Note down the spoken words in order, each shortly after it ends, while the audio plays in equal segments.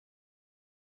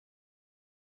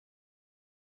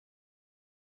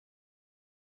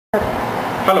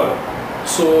Hello.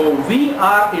 So we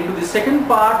are into the second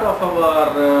part of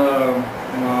our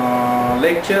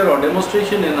lecture or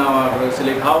demonstration in our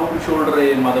select how to solder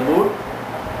a motherboard.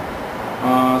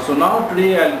 So now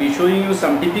today I'll be showing you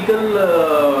some typical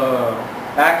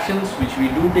actions which we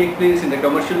do take place in the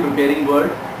commercial repairing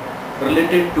world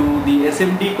related to the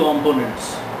SMD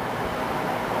components.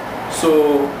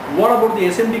 So what about the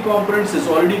SMD components is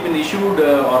already been issued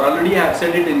or already I have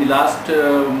said it in the last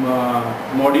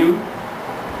module.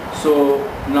 So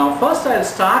now first I'll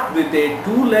start with a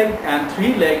 2-legged and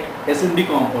 3-legged SMD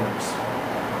components.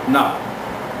 Now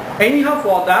anyhow,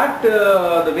 for that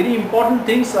the very important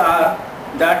things are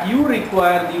that you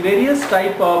require the various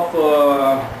type of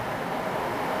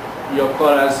you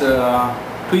call as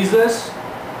tweezers,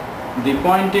 the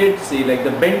pointed, say like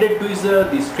the bended tweezer,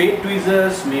 the straight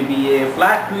tweezers, maybe a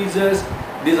flat tweezers.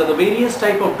 These are the various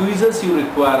type of tweezers you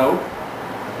require out.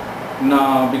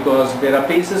 Now because there are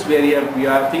places where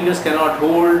your fingers cannot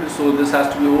hold, so this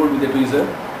has to be held with a tweezer.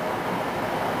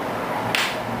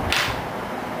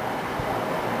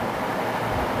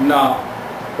 Now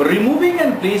removing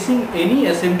and placing any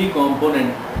SMD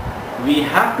component, we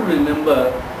have to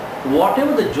remember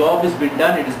whatever the job has been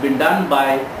done, it has been done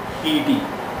by heating.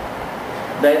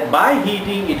 That by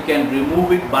heating it can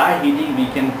remove it, by heating we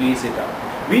can place it up.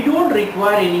 We don't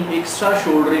require any extra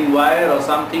soldering wire or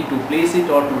something to place it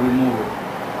or to remove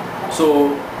it.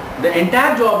 So the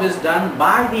entire job is done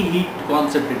by the heat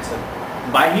concept itself.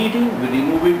 By heating we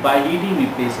remove it, by heating we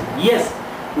place it. Yes,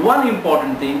 one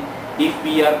important thing, if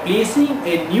we are placing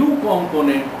a new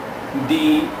component,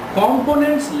 the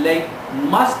component's leg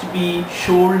must be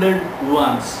shouldered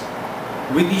once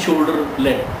with the shoulder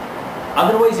lead.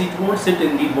 Otherwise it won't sit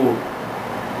in the board.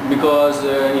 Because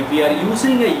if we are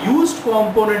using a used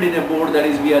component in a board, that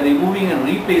is we are removing and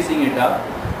replacing it up,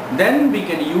 then we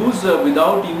can use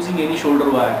without using any shoulder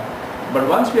wire. But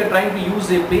once we are trying to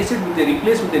use replace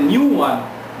with a new one,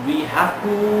 we have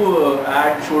to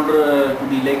add shoulder to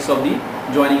the legs of the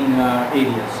joining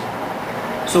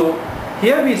areas. So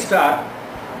here we start.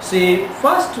 Say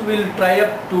first we'll try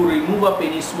up to remove up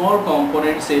any small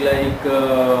component, say like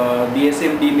the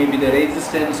SMD, maybe the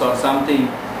resistance or something.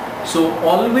 So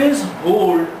always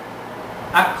hold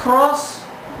across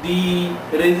the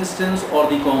resistance or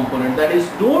the component, that is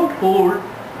don't hold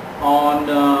on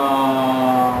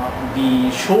the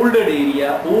shouldered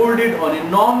area, hold it on a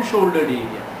non-shouldered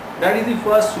area. That is the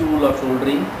first rule of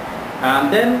soldering.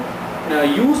 And then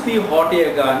use the hot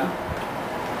air gun,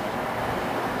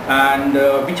 and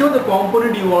whichever the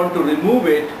component you want to remove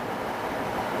it,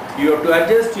 you have to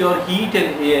adjust your heat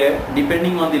and air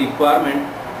depending on the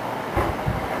requirement.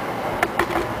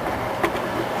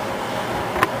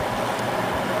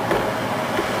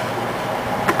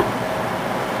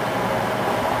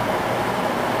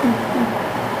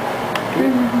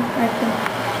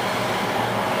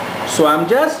 So I'm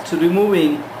just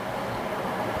removing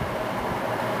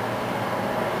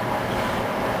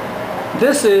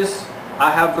this is, I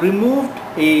have removed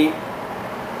a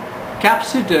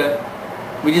capacitor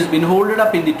which has been holded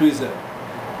up in the tweezer.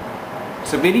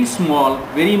 It's a very small,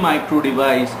 very micro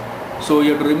device, so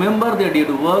you have to remember that you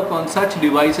have to work on such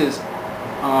devices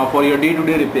for your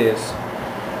day-to-day repairs.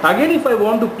 Again, if I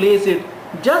want to place it,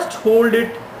 just hold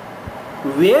it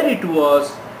where it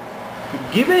was,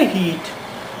 give a heat,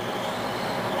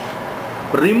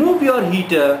 remove your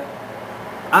heater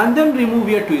and then remove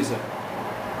your tweezer.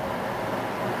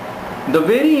 The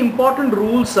very important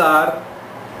rules are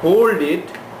hold it,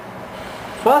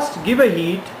 first give a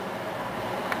heat,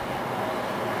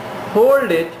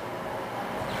 hold it,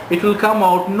 it will come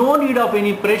out, no need of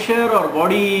any pressure or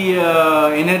body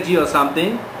energy or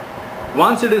something.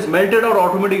 Once it is melted out,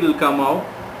 automatically it will come out.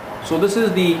 So this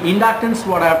is the inductance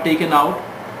what I have taken out.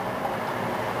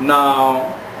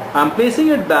 Now I am placing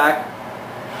it back.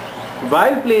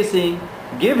 While placing,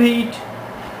 give heat,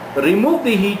 remove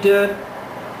the heater,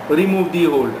 remove the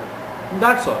holder.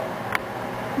 That's all.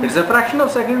 It's a fraction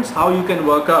of seconds how you can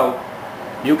work out.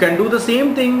 You can do the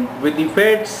same thing with the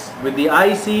FETs, with the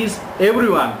ICs,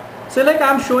 everyone. So like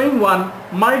I'm showing one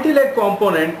multi-leg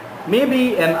component,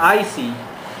 maybe an IC.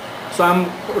 So I'm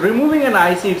removing an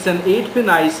IC, it's an 8-pin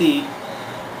IC.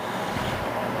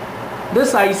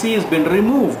 This IC has been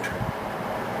removed.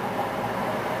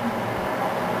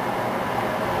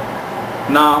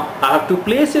 Now I have to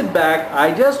place it back.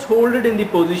 I just hold it in the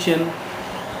position,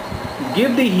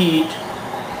 give the heat.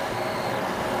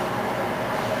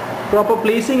 Proper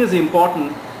placing is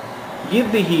important. Give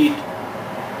the heat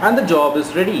and the job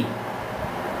is ready.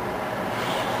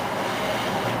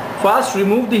 First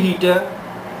remove the heater,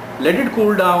 let it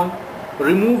cool down,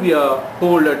 remove your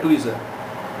holder tweezer.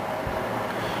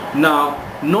 Now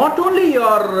Not only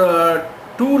your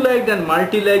two-legged and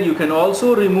multi-leg, you can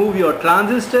also remove your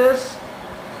transistors.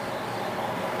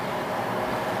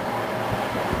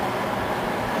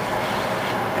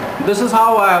 This is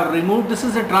how I have removed. This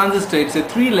is a transistor. It's a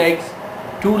 3 legs,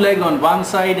 2 leg on one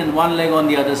side and 1 leg on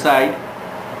the other side,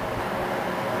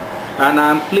 and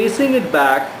I am placing it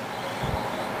back.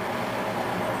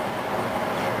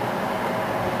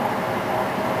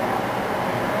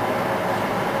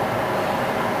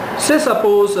 Say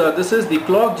suppose this is the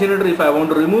clock generator. If I want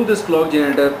to remove this clock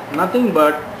generator, nothing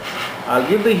but I'll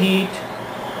give the heat.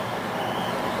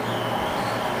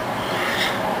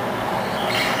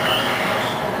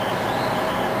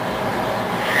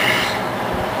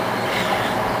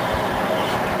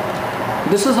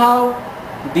 This is how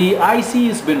the IC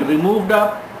has been removed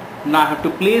up. Now I have to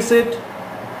place it.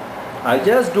 I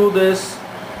just do this,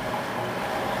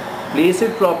 place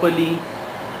it properly,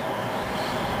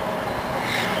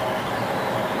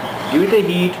 give it a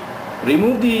heat,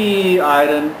 remove the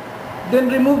iron, then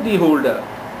remove the holder.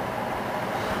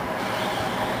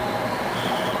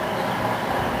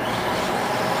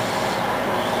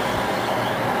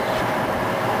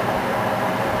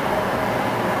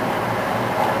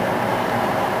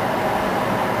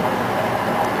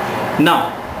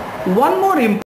 Now, one more important